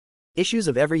Issues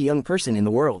of every young person in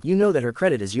the world. You know that her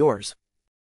credit is yours.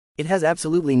 It has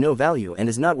absolutely no value and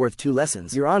is not worth 2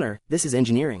 lessons. Your Honor, this is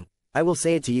engineering. I will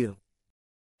say it to you.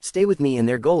 Stay with me, and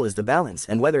their goal is the balance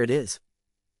and whether it is.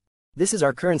 This is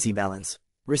our currency balance.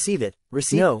 Receive it,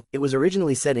 receive. No, it was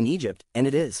originally said in Egypt, and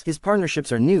it is. His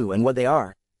partnerships are new and what they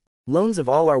are. Loans of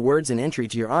all our words and entry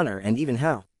to your honor and even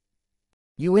how.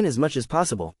 You win as much as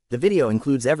possible. The video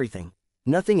includes everything.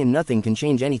 Nothing and nothing can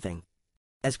change anything.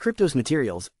 As Cryptos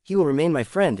Materials, he will remain my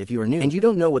friend if you are new and you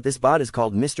don't know what this bot is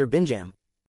called. Mr. Binjam.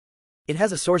 It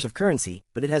has a source of currency,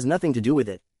 but it has nothing to do with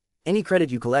it. Any credit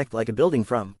you collect like a building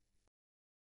from.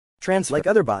 Transfer like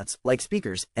other bots, like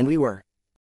speakers, and we were.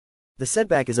 The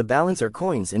setback is a balance or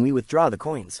coins and we withdraw the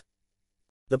coins.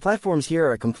 The platforms here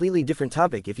are a completely different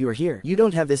topic. If you are here, you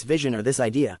don't have this vision or this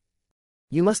idea.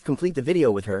 You must complete the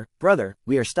video with her, brother,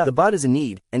 we are stuck. The bot is in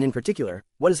need, and in particular,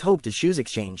 what is hoped is choose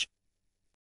exchange.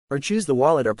 Or choose the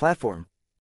wallet or platform.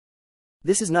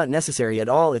 This is not necessary at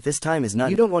all if this time is not.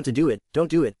 You don't want to do it,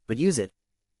 don't do it, but use it.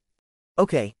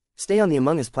 Okay, stay on the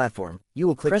Among Us platform, you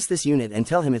will press this unit and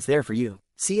tell him it's there for you.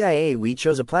 CIA, we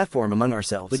chose a platform among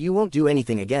ourselves, but you won't do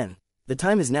anything again. The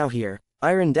time is now here.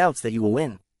 Iron doubts that you will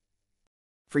win.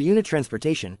 For unit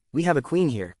transportation, we have a queen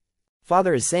here.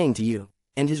 Father is saying to you,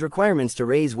 and his requirements to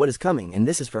raise what is coming, and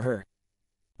this is for her.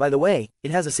 By the way,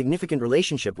 it has a significant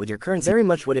relationship with your currency. Very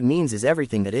much what it means is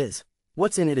everything that is.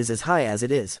 What's in it is as high as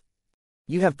it is.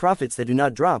 You have profits that do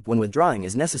not drop when withdrawing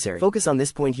is necessary. Focus on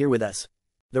this point here with us.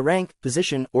 The rank,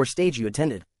 position, or stage you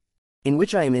attended. In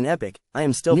which I am in Epic, I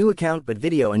am still new account but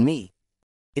video and me.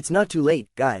 It's not too late,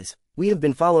 guys. We have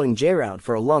been following JRound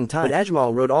for a long time, but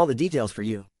Ajmal wrote all the details for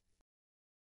you.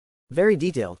 Very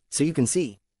detailed, so you can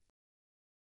see.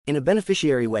 In a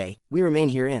beneficiary way, we remain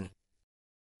here in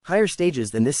higher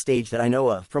stages than this stage that I know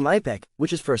of, from IPEC,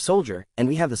 which is for a soldier, and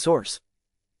we have the source.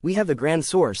 We have the grand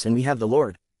source and we have the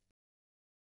Lord.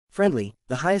 Friendly,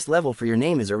 the highest level for your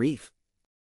name is Arif.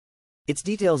 Its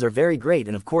details are very great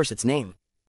and of course its name.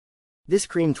 This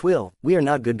cream twill, we are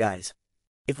not good guys.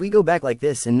 If we go back like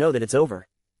this and know that it's over.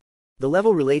 The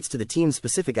level relates to the team's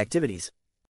specific activities.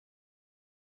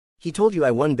 He told you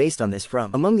I won based on this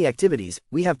from. Among the activities,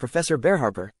 we have Professor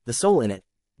Bearharper, the soul in it.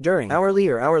 During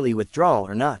hourly withdrawal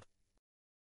or not.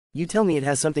 You tell me it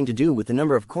has something to do with the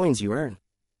number of coins you earn.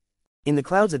 In the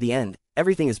clouds at the end,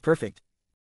 everything is perfect.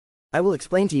 I will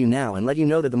explain to you now and let you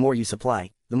know that the more you supply,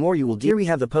 the more you will deal. Here we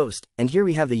have the post, and here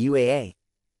we have the UAA.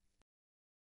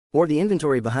 Or the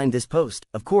inventory behind this post,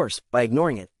 of course, by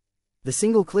ignoring it. The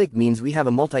single click means we have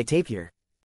a multi-tape here.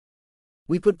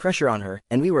 We put pressure on her,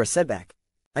 and we were a setback.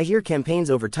 I hear campaigns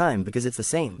over time because it's the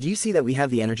same. Do you see that we have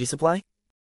the energy supply?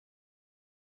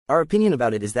 Our opinion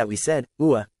about it is that we said,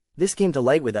 this came to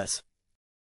light with us.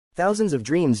 Thousands of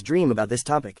dreams dream about this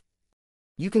topic.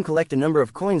 You can collect a number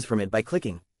of coins from it by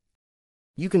clicking.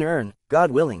 You can earn, God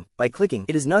willing, by clicking.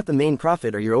 It is not the main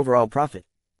profit or your overall profit.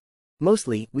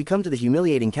 Mostly, we come to the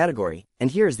humiliating category,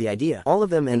 and here is the idea. All of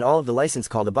them and all of the license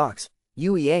called a box.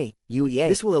 UEA.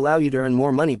 This will allow you to earn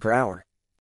more money per hour.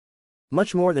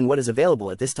 Much more than what is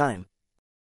available at this time.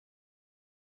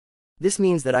 This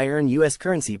means that I earn US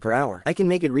currency per hour. I can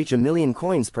make it reach 1 million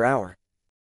coins per hour.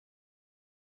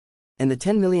 And the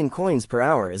 10 million coins per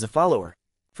hour is a follower.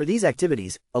 For these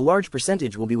activities, a large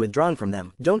percentage will be withdrawn from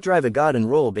them. Don't drive a god and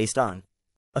roll based on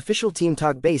official team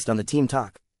talk based on the team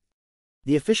talk.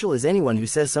 The official is anyone who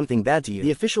says something bad to you.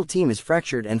 The official team is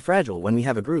fractured and fragile when we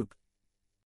have a group.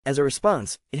 As a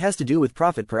response, it has to do with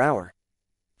profit per hour.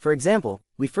 For example,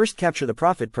 we first capture the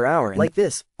profit per hour and like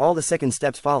this, all the second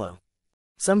steps follow.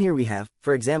 Some here we have,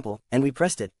 for example, and we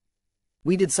pressed it.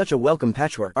 We did such a welcome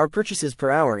patchwork. Our purchases per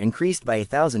hour increased by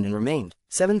 1,000 and remained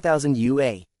 7,000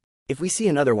 UA. If we see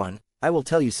another one, I will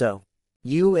tell you so.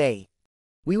 UA.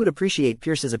 We would appreciate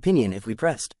Pierce's opinion if we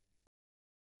pressed.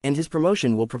 And his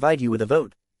promotion will provide you with a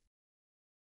vote.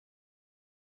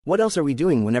 What else are we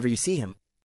doing whenever you see him?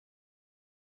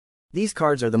 These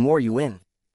cards are the more you win.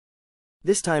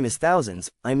 This time is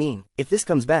thousands, I mean, if this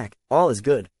comes back, all is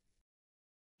good.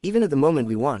 Even at the moment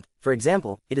we want, for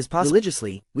example, it is possible.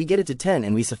 Religiously, we get it to 10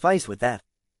 and we suffice with that.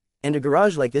 And a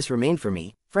garage like this remained for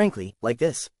me, frankly, like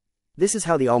this. This is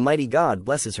how the Almighty God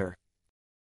blesses her.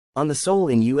 On the soul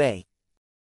in UA.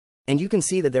 And you can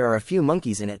see that there are a few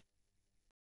monkeys in it.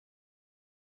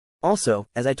 Also,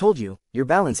 as I told you, your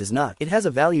balance is not. It has a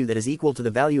value that is equal to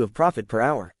the value of profit per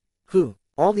hour.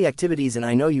 All the activities, and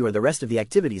I know you are the rest of the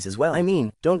activities as well. I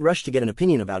mean, don't rush to get an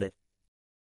opinion about it.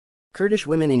 Kurdish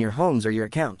women in your homes or your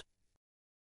account.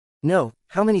 No,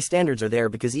 how many standards are there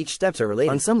because each steps are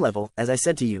related. On some level, as I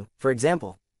said to you, for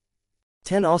example.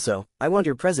 10 also, I want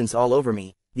your presence all over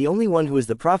me, the only one who is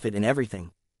the prophet in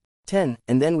everything. 10,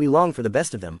 and then we long for the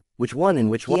best of them, which one and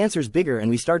which one. He answers bigger and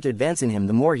we start to advance in him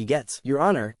the more he gets. Your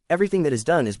Honor, everything that is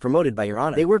done is promoted by Your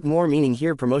Honor. They work more, meaning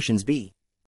here promotions be.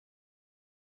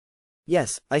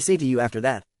 Yes, I say to you after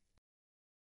that.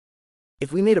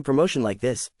 If we made a promotion like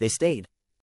this, they stayed.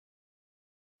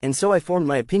 And so I formed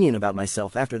my opinion about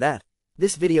myself after that.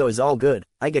 This video is all good,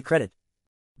 I get credit.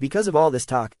 Because of all this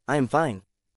talk, I am fine.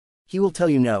 He will tell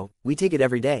you no, we take it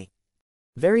every day.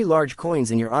 Very large coins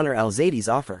in Your Honor Al-Zaydi's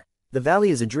offer. The valley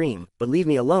is a dream, but leave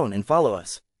me alone and follow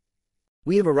us.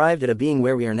 We have arrived at a being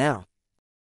where we are now.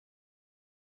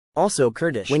 Also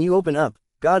Kurdish. When you open up,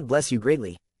 God bless you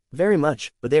greatly. Very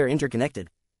much, but they are interconnected.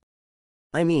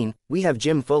 I mean, we have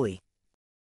gym fully.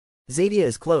 Zaydia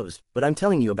is closed, but I'm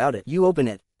telling you about it. You open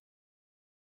it.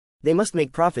 They must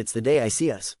make profits the day I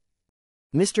see us.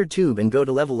 Mr. Tube and go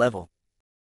to level.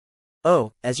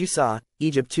 Oh, as you saw,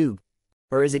 Egypt Tube.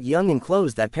 Or is it young and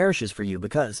closed that perishes for you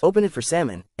because open it for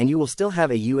salmon, and you will still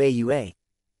have a UA.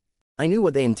 I knew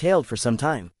what they entailed for some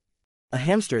time. A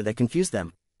hamster that confused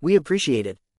them. We appreciate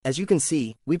it. As you can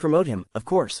see, we promote him, of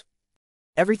course.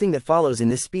 Everything that follows in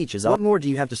this speech is all. What more do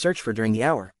you have to search for during the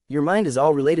hour? Your mind is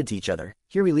all related to each other.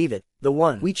 Here we leave it. The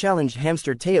one. We challenged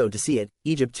Hamster Teo to see it,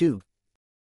 Egypt Tube.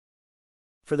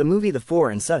 For the movie The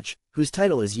Four and such, whose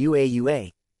title is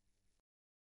UA.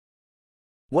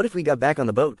 What if we got back on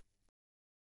the boat?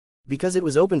 Because it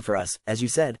was open for us, as you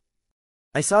said.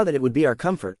 I saw that it would be our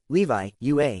comfort, Levi,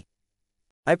 UA.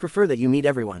 I prefer that you meet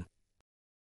everyone.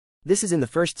 This is in the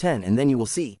first 10 and then you will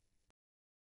see.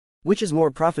 Which is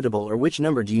more profitable or which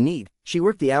number do you need? She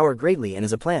worked the hour greatly and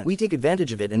as a plan. We take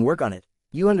advantage of it and work on it.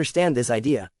 You understand this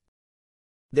idea.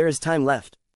 There is time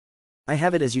left. I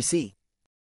have it as you see.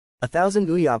 1,000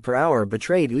 Uya per hour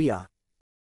betrayed Uya.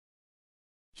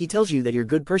 He tells you that your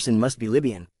good person must be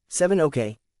Libyan. 7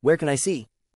 okay, where can I see?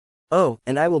 Oh,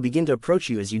 and I will begin to approach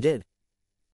you as you did.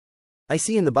 I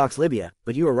see in the box Libya,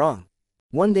 but you are wrong.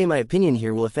 One day my opinion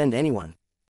here will offend anyone.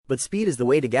 But speed is the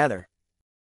way to gather.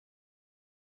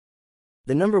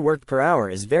 The number worked per hour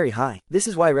is very high. This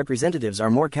is why representatives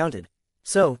are more counted.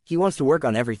 So, he wants to work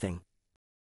on everything.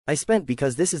 I spent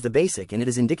because this is the basic and it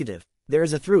is indicative. There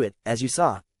is a through it, as you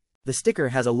saw. The sticker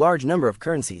has a large number of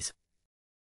currencies.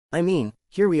 I mean,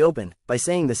 here we open, by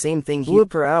saying the same thing here.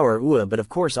 Per hour but of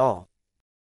course all.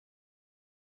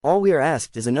 All we are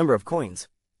asked is a number of coins.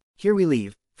 Here we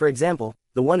leave, for example,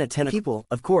 the one at 10 people,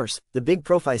 of course, the big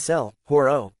profile cell,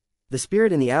 Horo. The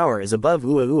spirit in the hour is above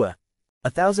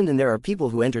 1,000 and there are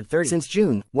people who entered 30 since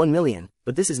June, 1 million,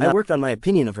 but this is not. I worked on my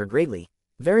opinion of her greatly.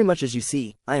 Very much as you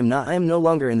see, I am no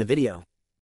longer in the video.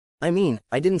 I mean,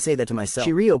 I didn't say that to myself.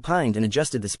 She re-opined and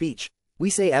adjusted the speech. We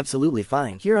say absolutely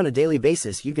fine. Here on a daily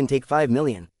basis you can take 5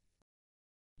 million.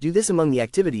 Do this among the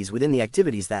activities within the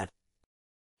activities that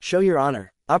show Your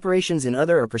Honor. Operations in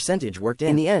other or percentage worked in.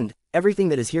 In the end, everything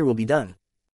that is here will be done.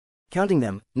 Counting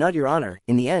them, not Your Honor,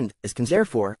 in the end, is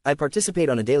therefore, I participate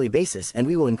on a daily basis and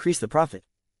we will increase the profit.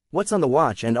 What's on the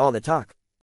watch and all the talk?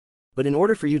 But in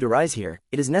order for you to rise here,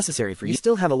 it is necessary for you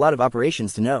still have a lot of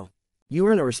operations to know. You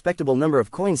earn a respectable number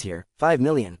of coins here, 5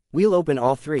 million. We'll open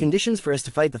all 3. Conditions for us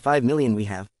to fight the 5 million we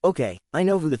have. Okay, I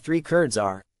know who the 3 Kurds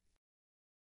are.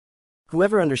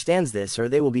 Whoever understands this or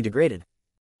they will be degraded.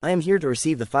 I am here to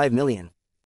receive the 5 million.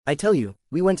 I tell you,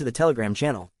 we went to the Telegram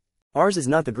channel. Ours is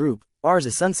not the group, ours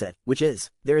is Sunset, which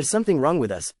is, there is something wrong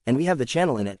with us, and we have the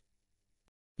channel in it.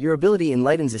 Your ability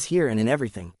enlightens us here and in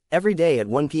everything, every day at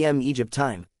 1 p.m. Egypt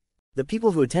time. The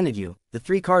people who attended you, the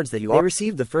 3 cards that you all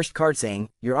received the first card saying,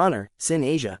 Your Honor, Sin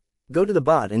Asia. Go to the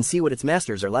bot and see what its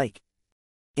masters are like.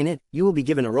 In it, you will be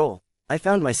given a role. I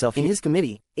found myself in his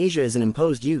committee. Asia is an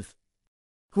imposed youth.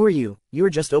 Who are you? You are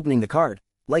just opening the card.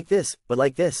 Like this, but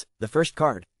like this, the first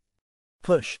card.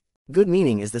 Push. Good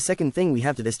meaning is the second thing we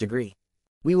have to this degree.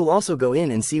 We will also go in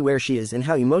and see where she is and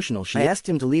how emotional she is. I asked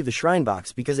him to leave the shrine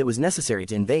box because it was necessary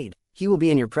to invade. He will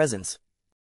be in your presence.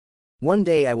 One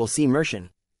day I will see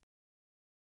Merchant.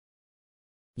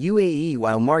 UAE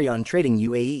while Marion trading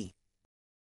UAE.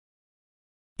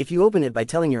 If you open it by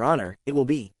telling Your Honor, it will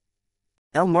be.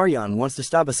 Al Marion wants to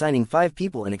stop assigning 5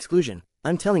 people in exclusion.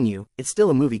 I'm telling you, it's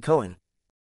still a movie Cohen.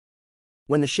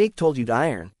 When the Sheikh told you to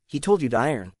iron, he told you to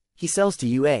iron. He sells to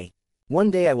UA.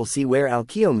 One day I will see where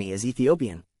Al-Kiomi is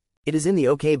Ethiopian. It is in the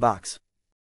OK box.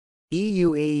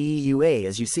 EUA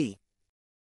as you see.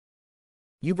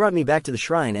 You brought me back to the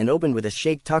shrine and opened with a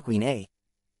Sheikh Takwin A.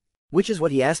 Which is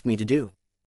what he asked me to do.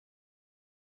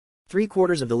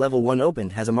 3/4 of the level 1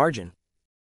 opened has a margin.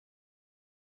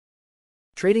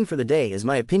 Trading for the day is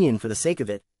my opinion for the sake of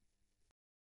it.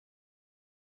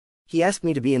 He asked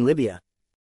me to be in Libya.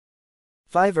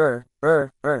 5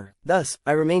 Thus,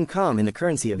 I remain calm in the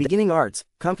currency of beginning arts,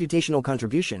 computational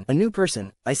contribution, a new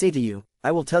person. I say to you,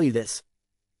 I will tell you this.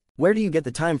 Where do you get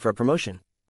the time for a promotion?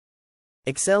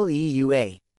 Excel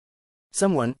EUA.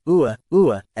 Someone,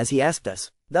 as he asked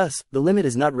us. Thus, the limit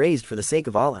is not raised for the sake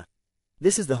of Allah.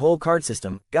 This is the whole card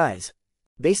system, guys.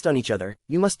 Based on each other,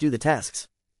 you must do the tasks.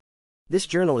 This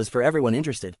journal is for everyone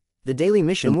interested. The daily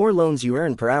mission: the more loans you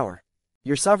earn per hour,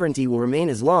 your sovereignty will remain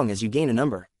as long as you gain a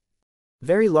number.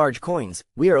 Very large coins,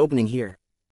 we are opening here.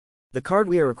 The card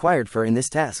we are required for in this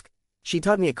task. She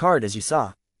taught me a card as you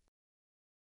saw.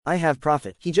 I have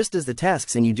profit. He just does the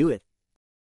tasks and you do it.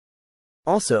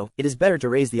 Also, it is better to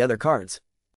raise the other cards.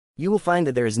 You will find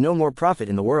that there is no more profit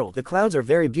in the world. The clouds are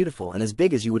very beautiful and as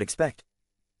big as you would expect.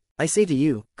 I say to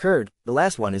you, Kurd, the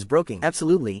last one is broken.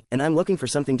 Absolutely, and I'm looking for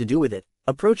something to do with it.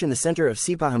 Approach in the center of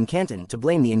Sipaham Canton to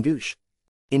blame the Ingush.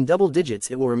 In double digits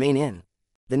it will remain in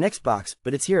the next box,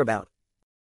 but it's here about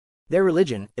their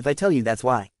religion, if I tell you that's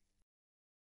why.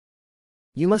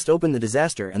 You must open the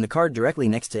disaster and the card directly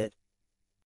next to it.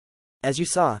 As you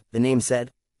saw, the name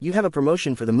said, you have a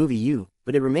promotion for the movie You,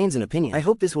 but it remains an opinion. I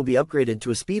hope this will be upgraded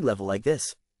to a speed level like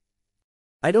this.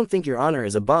 I don't think your honor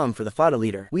is a bomb for the Fada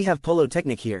leader. We have Polo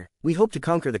Technic here. We hope to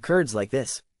conquer the Kurds like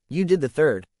this. You did the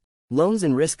third. Loans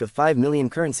and risk of 5 million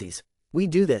currencies. We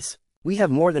do this. We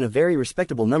have more than a very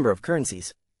respectable number of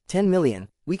currencies. 10 million,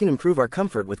 we can improve our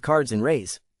comfort with cards and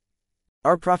raise.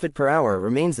 Our profit per hour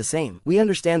remains the same. We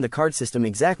understand the card system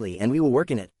exactly and we will work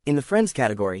in it. In the friends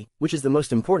category, which is the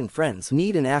most important: friends,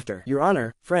 need and after. Your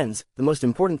honor, friends, the most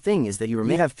important thing is that you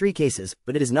may have 3 cases,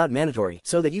 but it is not mandatory,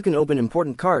 so that you can open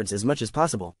important cards as much as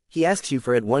possible. He asks you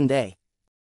for it one day.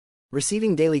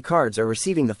 Receiving daily cards or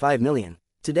receiving the 5 million.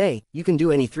 Today, you can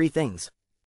do any 3 things.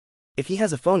 If he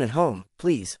has a phone at home,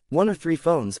 please, 1 or 3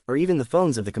 phones, or even the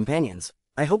phones of the companions.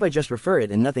 I hope I just refer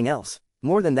it and nothing else.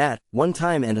 More than that, one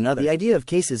time and another. The idea of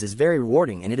cases is very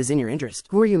rewarding and it is in your interest.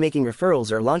 Who are you making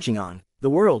referrals or launching on? The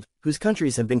world, whose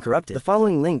countries have been corrupted. The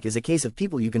following link is a case of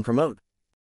people you can promote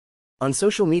on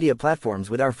social media platforms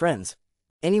with our friends.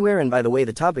 Anywhere, and by the way,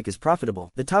 the topic is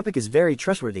profitable. The topic is very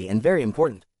trustworthy and very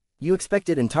important. You expect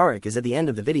it, and Tariq is at the end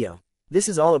of the video. This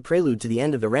is all a prelude to the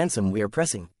end of the ransom we are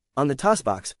pressing. On the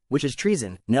tossbox, which is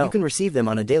treason, no. You can receive them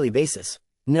on a daily basis.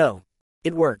 No.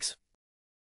 It works.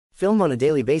 Film on a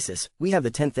daily basis, we have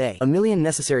the 10th A. A million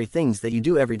necessary things that you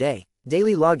do every day.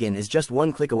 Daily login is just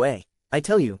 1 click away. I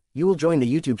tell you, you will join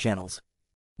the YouTube channels.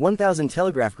 1,000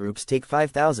 Telegraph groups take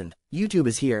 5,000. YouTube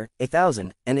is here,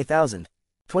 1,000, and 1,000.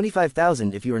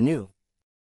 25,000 if you are new.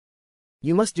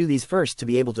 You must do these first to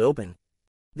be able to open.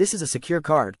 This is a secure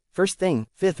card. First thing,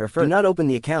 5th or 1st. Do not open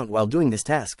the account while doing this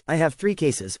task. I have 3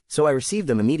 cases, so I received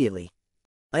them immediately.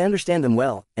 I understand them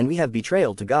well, and we have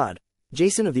betrayal to God.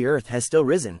 Jason of the earth has still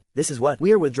risen. This is what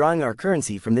we are withdrawing our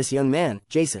currency from this young man,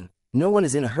 Jason. No one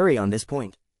is in a hurry on this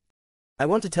point. I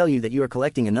want to tell you that you are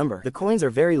collecting a number. The coins are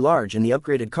very large and the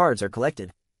upgraded cards are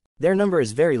collected. Their number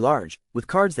is very large, with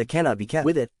cards that cannot be kept.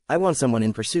 With it, I want someone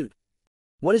in pursuit.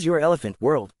 What is your elephant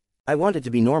world? I want it to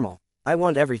be normal. I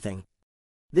want everything.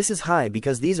 This is high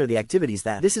because these are the activities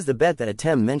that. This is the bet that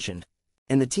Atem mentioned.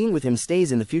 And the team with him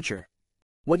stays in the future.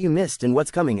 What you missed and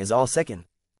what's coming is all second.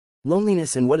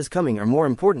 Loneliness and what is coming are more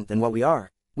important than what we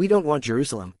are. We don't want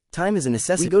Jerusalem. Time is a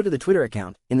necessity. We go to the Twitter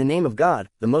account, in the name of God,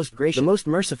 the most gracious, the most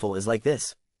merciful is like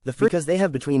this. Because they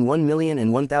have between 1 million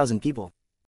and 1,000 people.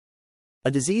 A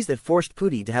disease that forced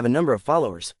Pooty to have a number of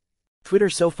followers.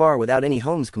 Twitter so far without any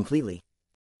homes completely.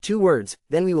 2 words,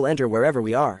 then we will enter wherever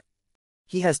we are.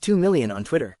 He has 2 million on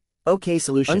Twitter. Okay,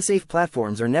 solution. Unsafe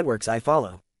platforms or networks I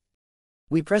follow.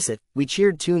 We press it, we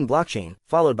cheered Tune Blockchain,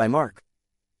 followed by Mark.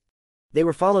 They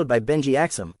were followed by Benji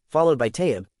Axum, followed by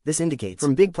Taib. This indicates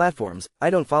from big platforms, I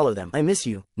don't follow them. I miss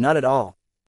you, not at all.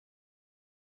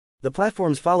 The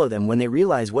platforms follow them when they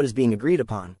realize what is being agreed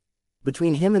upon.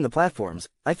 Between him and the platforms,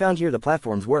 I found here the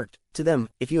platforms worked. To them,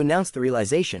 if you announce the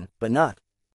realization, but not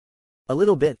a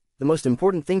little bit, the most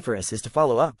important thing for us is to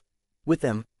follow up. With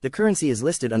them, the currency is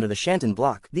listed under the Shanton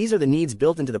block. These are the needs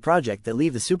built into the project that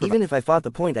leave the super. Even if I fought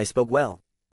the point, I spoke well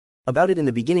about it in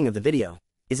the beginning of the video.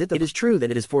 It is true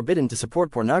that it is forbidden to support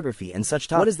pornography and such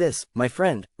topics. What is this, my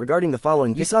friend, regarding the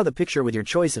following? You saw the picture with your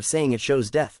choice of saying it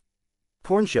shows death.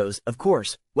 Porn shows, of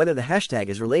course, whether the hashtag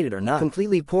is related or not.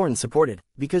 Completely porn supported,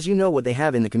 because you know what they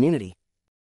have in the community.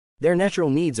 Their natural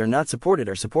needs are not supported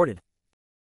or supported.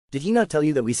 Did he not tell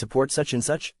you that we support such and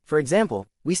such? For example,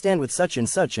 we stand with such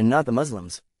and not the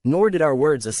Muslims. Nor did our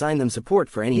words assign them support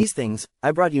for any of these things.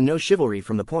 I brought you no chivalry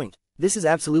from the point. This is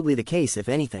absolutely the case if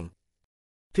anything.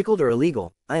 Pickled or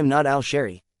illegal, I am not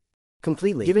al-Shari.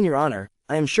 Completely. Given your honor,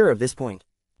 I am sure of this point.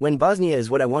 When Bosnia is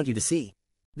what I want you to see.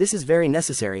 This is very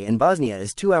necessary, and Bosnia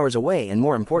is 2 hours away and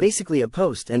more important. Basically a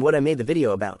post and what I made the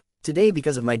video about today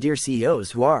because of my dear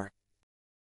CEOs who are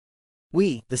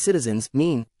we, the citizens,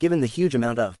 mean, given the huge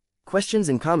amount of questions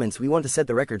and comments we want to set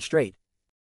the record straight.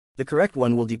 The correct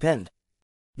one will depend.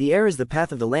 The air is the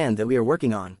path of the land that we are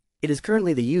working on. It is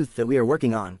currently the youth that we are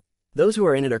working on. Those who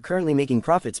are in it are currently making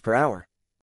profits per hour.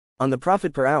 On the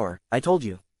profit per hour, I told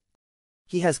you.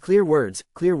 He has clear words,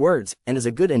 and is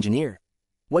a good engineer.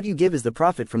 What you give is the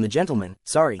profit from the gentleman.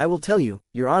 Sorry, I will tell you,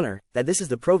 Your Honor, that this is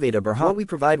the Proveda Berha. What we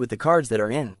provide with the cards that are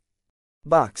in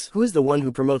box. Who is the one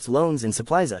who promotes loans and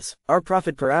supplies us? Our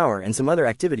profit per hour and some other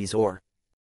activities, or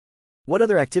what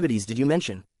other activities did you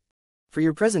mention? For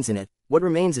your presence in it, what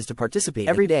remains is to participate.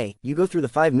 Every day, you go through the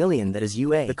 5 million that is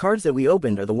UA. The cards that we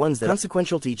opened are the ones that are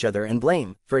consequential to each other and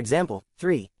blame. For example,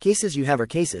 3 cases you have are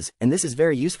cases, and this is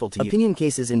very useful to you. Opinion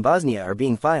cases in Bosnia are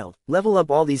being filed. Level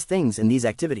up all these things and these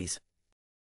activities,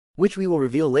 which we will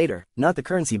reveal later, not the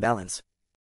currency balance.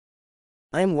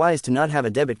 I am wise to not have a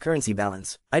debit currency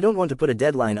balance. I don't want to put a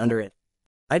deadline under it.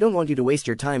 I don't want you to waste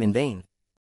your time in vain.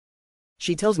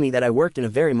 She tells me that I worked in a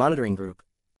very monitoring group.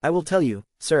 I will tell you,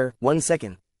 sir, 1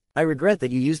 second. I regret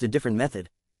that you used a different method.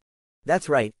 That's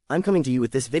right, I'm coming to you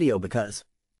with this video because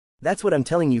that's what I'm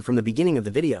telling you from the beginning of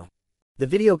the video. The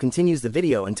video continues the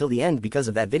video until the end because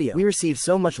of that video. We receive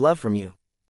so much love from you.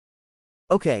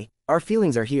 Okay, our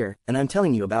feelings are here, and I'm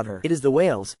telling you about her. It is the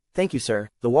whales, thank you sir,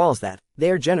 the walls that, they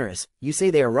are generous, you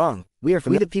say they are wrong, we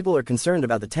the people are concerned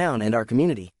about the town and our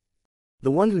community.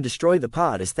 The one who destroyed the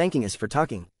pod is thanking us for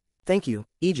talking. Thank you,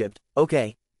 Egypt,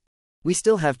 okay. We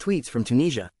still have tweets from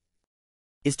Tunisia.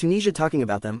 Is Tunisia talking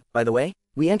about them, by the way?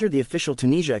 We entered the official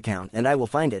Tunisia account and I will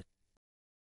find it.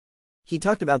 He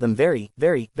talked about them very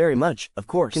much, of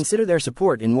course. Consider their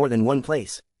support in more than one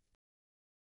place.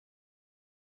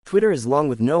 Twitter is long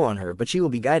with no on her, but she will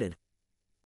be guided.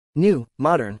 New,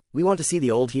 modern, we want to see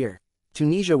the old here.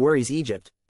 Tunisia worries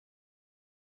Egypt.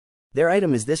 Their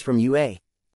item is this from UA.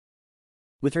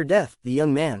 With her death, the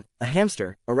young man, a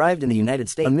hamster, arrived in the United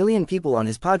States. 1 million people on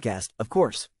his podcast, of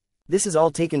course. This is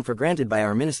all taken for granted by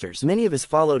our ministers. Many of us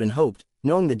followed and hoped,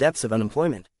 knowing the depths of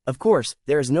unemployment. Of course,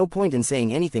 there is no point in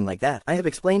saying anything like that. I have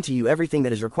explained to you everything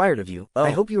that is required of you.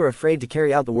 I hope you are afraid to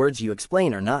carry out the words you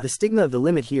explain or not. The stigma of the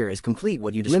limit here is complete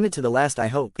what you limit to the last I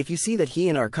hope. If you see that he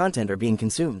and our content are being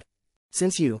consumed.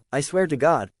 Since you, I swear to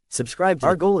God, subscribe to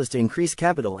our goal is to increase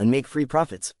capital and make free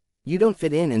profits. You don't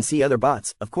fit in and see other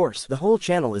bots, of course. The whole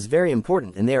channel is very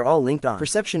important and they are all linked on.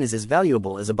 Perception is as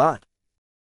valuable as a bot.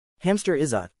 Hamster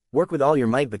Izzat, work with all your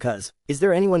might because, is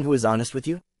there anyone who is honest with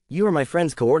you? You are my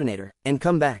friend's coordinator, and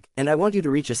come back, and I want you to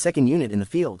reach a second unit in the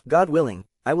field. God willing,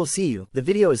 I will see you. The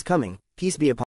video is coming, peace be upon